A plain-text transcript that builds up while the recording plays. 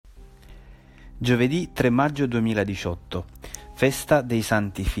Giovedì 3 maggio 2018, festa dei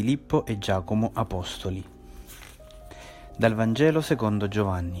santi Filippo e Giacomo Apostoli. Dal Vangelo secondo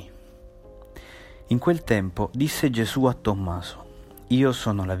Giovanni. In quel tempo disse Gesù a Tommaso: Io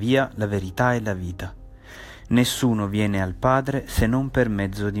sono la via, la verità e la vita. Nessuno viene al Padre se non per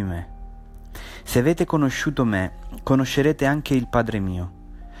mezzo di me. Se avete conosciuto me, conoscerete anche il Padre mio.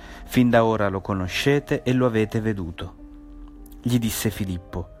 Fin da ora lo conoscete e lo avete veduto. Gli disse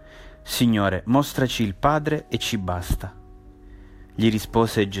Filippo: Signore, mostraci il Padre e ci basta. Gli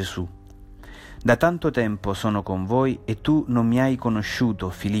rispose Gesù: Da tanto tempo sono con voi e tu non mi hai conosciuto,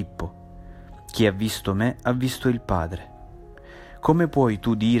 Filippo. Chi ha visto me ha visto il Padre. Come puoi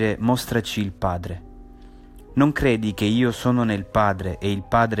tu dire mostraci il Padre? Non credi che io sono nel Padre e il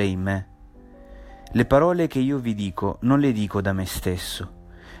Padre in me? Le parole che io vi dico non le dico da me stesso,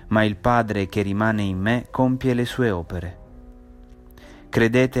 ma il Padre che rimane in me compie le sue opere.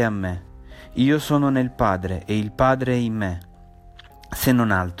 Credete a me, io sono nel Padre e il Padre è in me. Se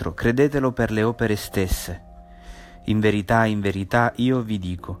non altro, credetelo per le opere stesse. In verità, io vi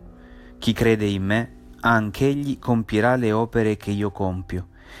dico, chi crede in me, anch'egli compirà le opere che io compio,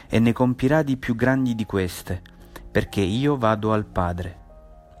 e ne compirà di più grandi di queste, perché io vado al Padre.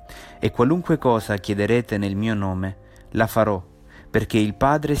 E qualunque cosa chiederete nel mio nome, la farò, perché il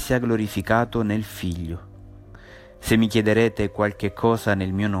Padre sia glorificato nel Figlio. Se mi chiederete qualche cosa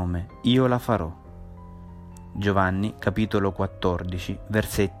nel mio nome, io la farò. Giovanni, capitolo 14,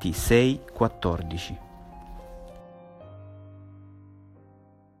 versetti 6-14.